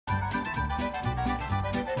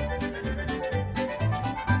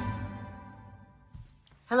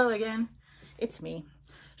Hello again, it's me.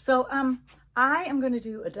 So I am going to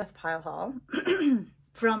do a death pile haul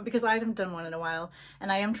because I haven't done one in a while, and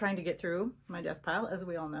I am trying to get through my death pile, as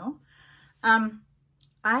we all know.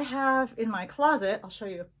 I have in my closet, I'll show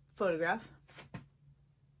you a photograph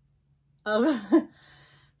of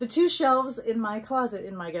the two shelves in my closet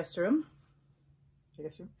in my guest room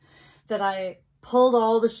that I pulled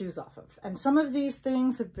all the shoes off of. And some of these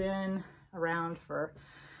things have been around for,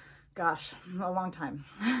 gosh, a long time.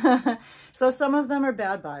 So some of them are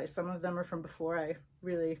bad buys. Some of them are from before I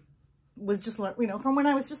really was just from when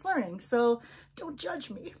I was just learning. So don't judge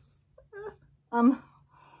me.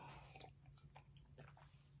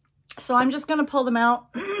 So I'm just going to pull them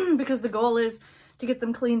out because the goal is to get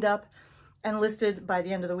them cleaned up and listed by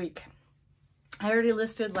the end of the week. I already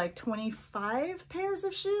listed like 25 pairs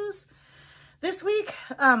of shoes this week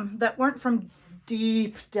that weren't from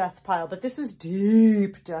deep death pile, but this is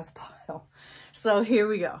deep death pile. So here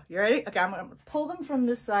we go. You ready? Okay, I'm going to pull them from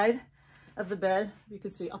this side of the bed. You can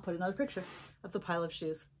see, I'll put another picture of the pile of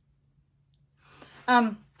shoes.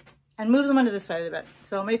 And move them onto this side of the bed.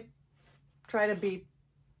 So I may try to be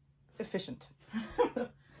efficient.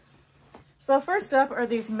 So first up are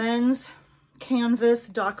these men's canvas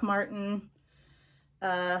Doc Martin,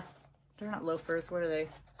 they're not loafers, what are they?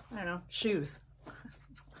 I don't know, shoes.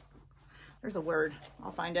 There's a word,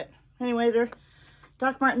 I'll find it. Anyway, they're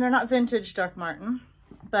Doc Martin, they're not vintage Doc Martin,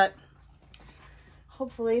 but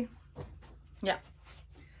hopefully, yeah.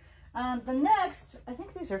 The next, I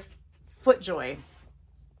think these are FootJoy.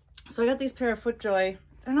 So I got these pair of FootJoy.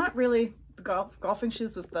 They're not really golfing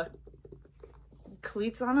shoes with the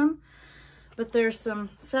cleats on them, but there's some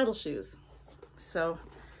saddle shoes. So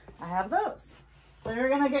I have those. They're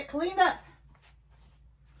gonna get cleaned up.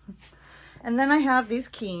 And then I have these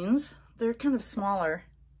Keens. They're kind of smaller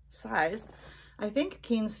size. I think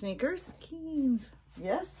Keen sneakers. Keens,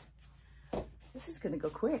 yes. This is gonna go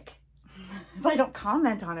quick if I don't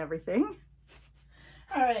comment on everything.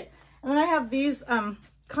 All right, and then I have these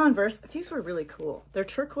Converse. These were really cool. They're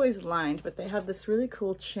turquoise lined, but they have this really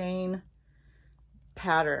cool chain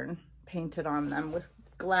pattern painted on them with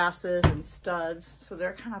glasses and studs. So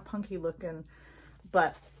they're kind of punky looking,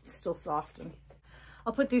 but still soft. And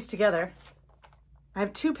I'll put these together. I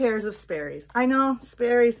have two pairs of Sperry's. I know,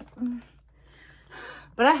 Sperry's,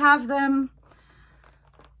 but I have them.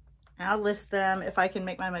 I'll list them. If I can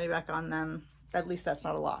make my money back on them, at least that's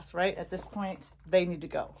not a loss, right? At this point, they need to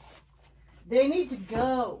go. They need to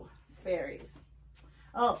go, Sperry's.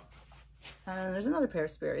 Oh, there's another pair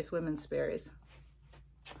of Sperry's, women's Sperry's.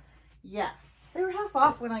 Yeah, they were half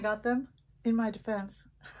off when I got them, in my defense.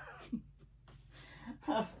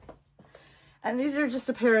 And these are just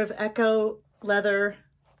a pair of Echo leather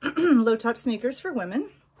low-top sneakers for women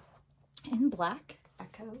in black.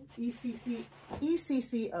 Echo,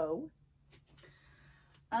 ECCO.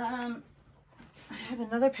 I have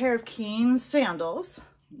another pair of Keen sandals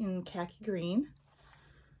in khaki green.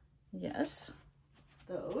 Yes,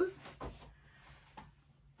 those.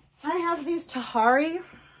 I have these Tahari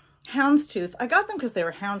houndstooth. I got them because they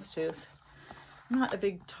were houndstooth. I'm not a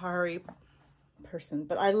big Tahari person,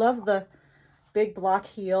 but I love the big block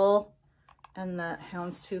heel and the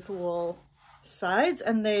houndstooth wool sides,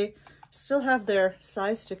 and they still have their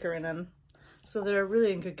size sticker in them, so they're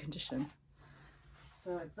really in good condition.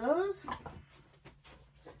 So I have those.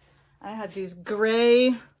 I had these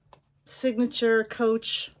gray signature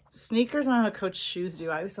Coach sneakers. I don't know how Coach shoes do.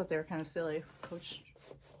 I always thought they were kind of silly, Coach.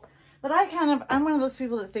 But I'm one of those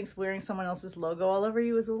people that thinks wearing someone else's logo all over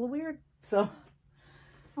you is a little weird. So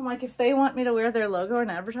I'm like, if they want me to wear their logo and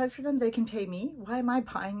advertise for them, they can pay me. Why am I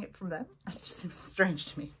buying it from them? That just seems strange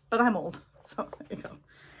to me, but I'm old, so there you go.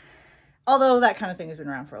 Although that kind of thing has been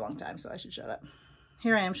around for a long time, so I should shut up.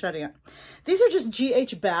 Here I am shutting up. These are just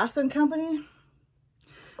G.H. Bass & Company,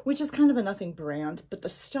 which is kind of a nothing brand, but the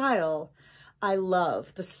style I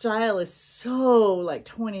love. The style is so like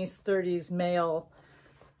 20s, 30s male.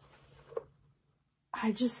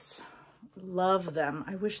 I just love them.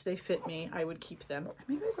 I wish they fit me. I would keep them.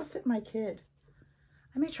 Maybe they'll fit my kid.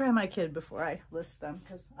 I may try my kid before I list them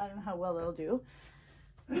because I don't know how well they'll do.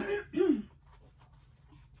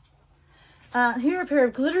 Here are a pair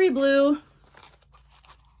of glittery blue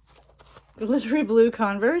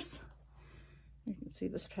Converse. You can see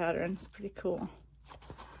this pattern. It's pretty cool.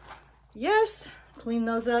 Yes, clean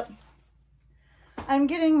those up. I'm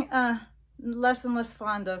getting less and less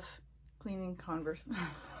fond of cleaning Converse.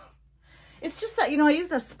 It's just that, I use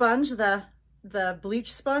the sponge, the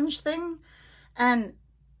bleach sponge thing, and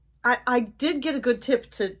I did get a good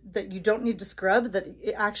tip that you don't need to scrub, that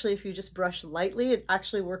it actually, if you just brush lightly, it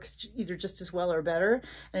actually works either just as well or better,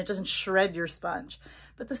 and it doesn't shred your sponge.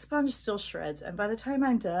 But the sponge still shreds, and by the time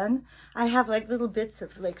I'm done, I have like little bits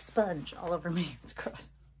of like sponge all over me. It's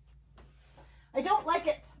gross. I don't like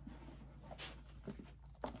it.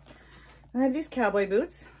 I have these cowboy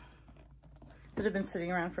boots that have been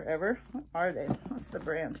sitting around forever. What are they? What's the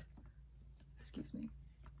brand? Excuse me.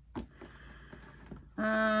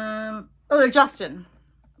 Oh, they're Justin.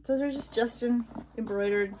 So they're just Justin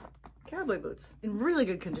embroidered cowboy boots in really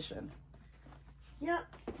good condition. Yep.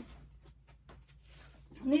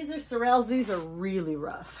 And these are Sorels. These are really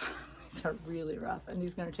rough. These are really rough, and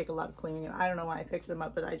these are going to take a lot of cleaning. And I don't know why I picked them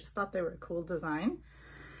up, but I just thought they were a cool design.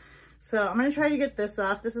 So I'm going to try to get this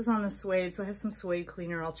off. This is on the suede, so I have some suede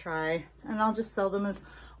cleaner I'll try, and I'll just sell them as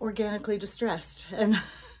organically distressed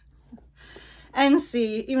and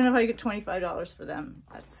see, even if I get $25 for them,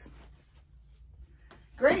 that's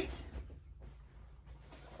great.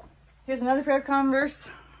 Here's another pair of Converse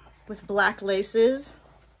with black laces,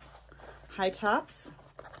 high tops.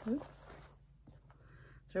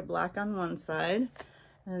 They're black on one side,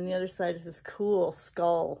 and then the other side is this cool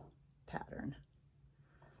skull pattern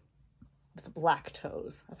with black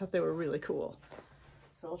toes. I thought they were really cool.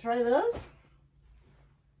 So I'll try those.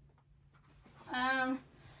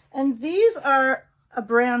 And these are a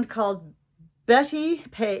brand called Betty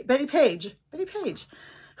Page,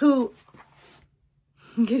 who,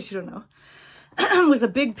 in case you don't know, was a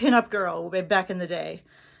big pinup girl way back in the day.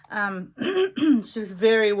 She was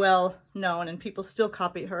very well known, and people still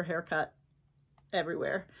copy her haircut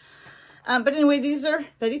everywhere. But anyway, these are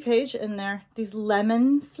Betty Page, and they're these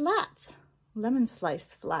lemon slice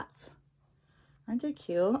flats. Aren't they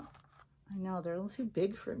cute? I know, they're a little too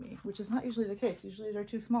big for me, which is not usually the case. Usually they're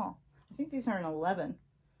too small. I think these are an 11.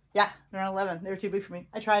 Yeah, they're an 11. They were too big for me.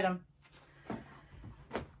 I tried them.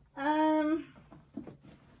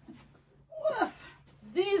 Woof.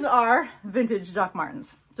 These are vintage Doc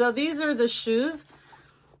Martens. So these are the shoes.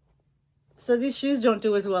 So these shoes don't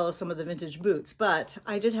do as well as some of the vintage boots, but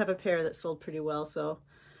I did have a pair that sold pretty well, so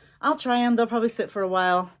I'll try them. They'll probably sit for a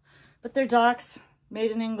while, but they're Docs,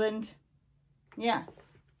 made in England. Yeah.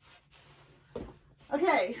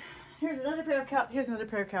 Okay, here's another pair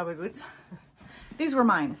of cowboy boots. These were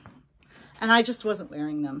mine, and I just wasn't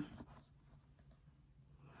wearing them.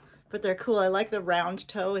 But they're cool. I like the round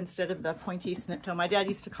toe instead of the pointy snip toe. My dad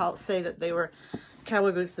used to say that they were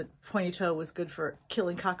cowboy boots, that pointy toe was good for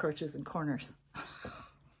killing cockroaches in corners.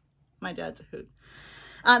 My dad's a hoot.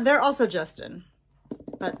 They're also Justin,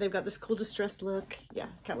 but they've got this cool distressed look. Yeah,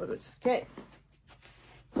 cowboy boots. Okay,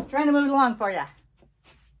 trying to move it along for ya.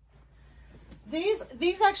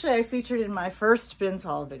 These actually I featured in my first bins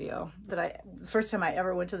haul video, the first time I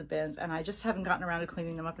ever went to the bins, and I just haven't gotten around to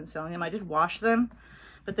cleaning them up and selling them. I did wash them,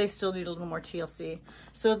 but they still need a little more TLC.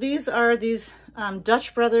 So these are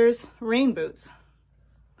Dutch Brothers rain boots.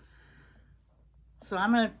 So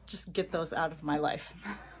I'm gonna just get those out of my life.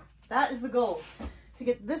 That is the goal, to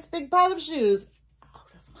get this big pile of shoes out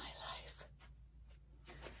of my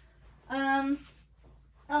life.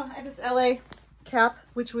 Oh, I have this LA cap,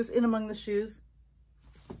 which was in among the shoes.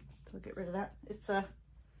 So I'll get rid of that. It's a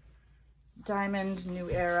diamond new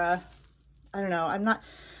era. I don't know.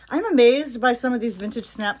 I'm amazed by some of these vintage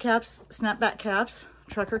snapback caps,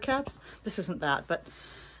 trucker caps. This isn't that, but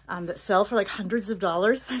that sell for like hundreds of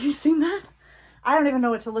dollars. Have you seen that? I don't even know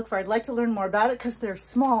what to look for. I'd like to learn more about it because they're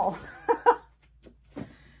small.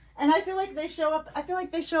 And I feel like they show up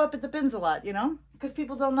at the bins a lot, you know, because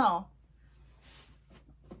people don't know.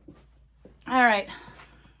 All right,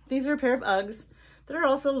 these are a pair of Uggs that are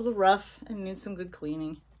also a little rough and need some good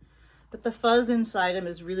cleaning, but the fuzz inside them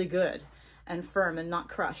is really good and firm and not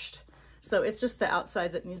crushed. So it's just the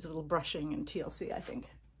outside that needs a little brushing and TLC, I think.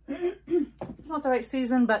 It's not the right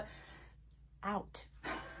season, but out.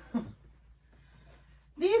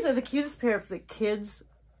 These are the cutest pair of the kids'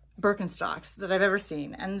 Birkenstocks that I've ever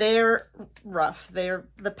seen, and they're rough.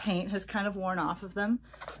 The paint has kind of worn off of them,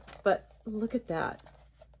 but look at that.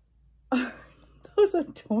 Those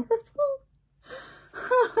adorable.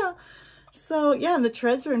 So yeah, and the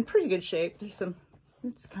treads are in pretty good shape.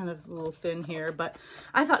 It's kind of a little thin here, but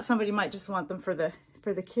I thought somebody might just want them for the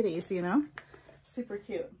kitties, you know. Super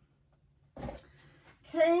cute.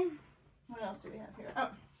 Okay, what else do we have here? Oh,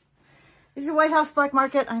 these are White House Black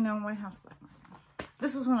Market. I know, White House Black Market.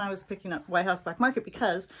 This was when I was picking up White House Black Market,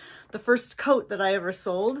 because the first coat that I ever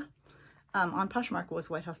sold on Poshmark was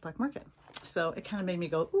White House Black Market. So it kind of made me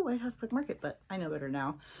go, ooh, White House Black Market, but I know better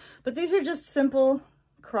now. But these are just simple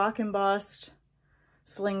croc embossed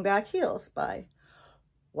slingback heels by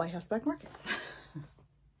White House Black Market.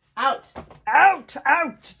 Out. Out.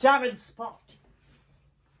 Out. Diamond spot.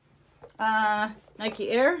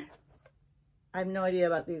 Nike Air. I have no idea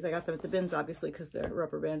about these. I got them at the bins, obviously, because they're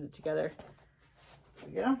rubber banded together. There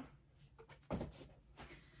we go.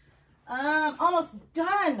 Almost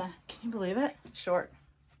done. Can you believe it? Short.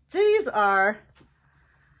 These are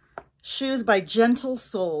shoes by Gentle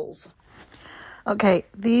Soles. Okay,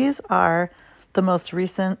 these are the most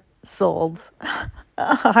recent sold,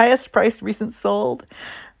 highest priced recent sold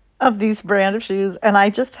of these brand of shoes. And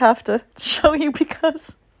I just have to show you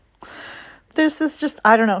because this is just,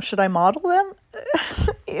 I don't know, should I model them?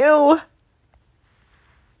 Ew.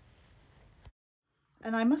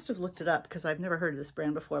 And I must have looked it up because I've never heard of this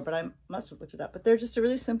brand before, but I must have looked it up. But they're just a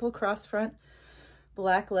really simple cross front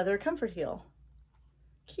black leather comfort heel.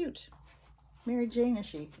 Cute. Mary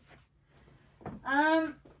Jane-ishy.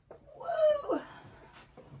 Woo!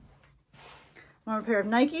 One pair of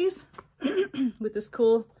Nikes with this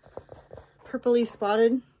cool purpley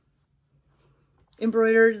spotted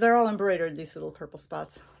embroidered. They're all embroidered, these little purple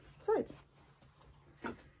spots. Sides.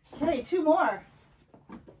 Okay, two more.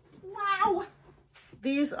 Wow!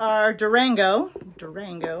 These are Durango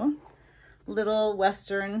little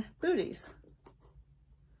Western booties.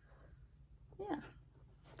 Yeah,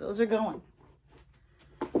 those are going.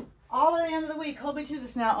 All by the end of the week. Hold me to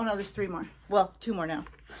this now. Oh no, there's three more. Well, two more now.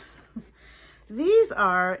 These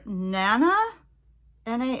are Nana,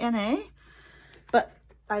 N-A-N-A, but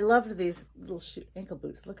I loved these little ankle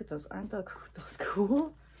boots. Look at those. Aren't those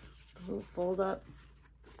cool? A little fold up.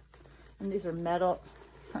 And these are metal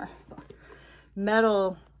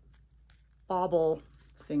bobble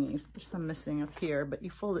thingies. There's some missing up here, but you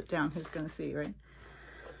fold it down. Who's going to see, right?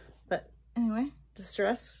 But anyway,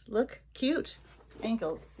 distress. Look, cute.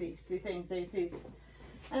 Ankles. See things, ACs.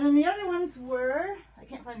 And then the other ones were, I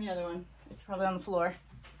can't find the other one. It's probably on the floor,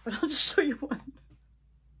 but I'll just show you one.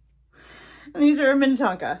 And these are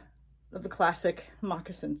Minnetonka of the classic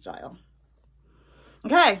moccasin style.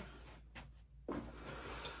 Okay.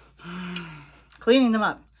 Cleaning them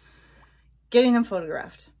up. Getting them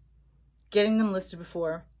photographed. Getting them listed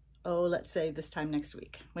before, oh, let's say this time next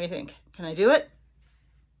week. What do you think? Can I do it?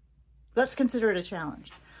 Let's consider it a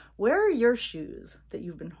challenge. Where are your shoes that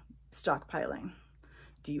you've been stockpiling?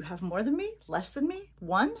 Do you have more than me? Less than me?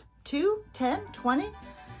 1, 2, 10, 20?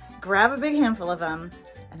 Grab a big handful of them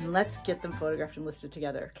and let's get them photographed and listed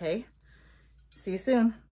together, okay? See you soon.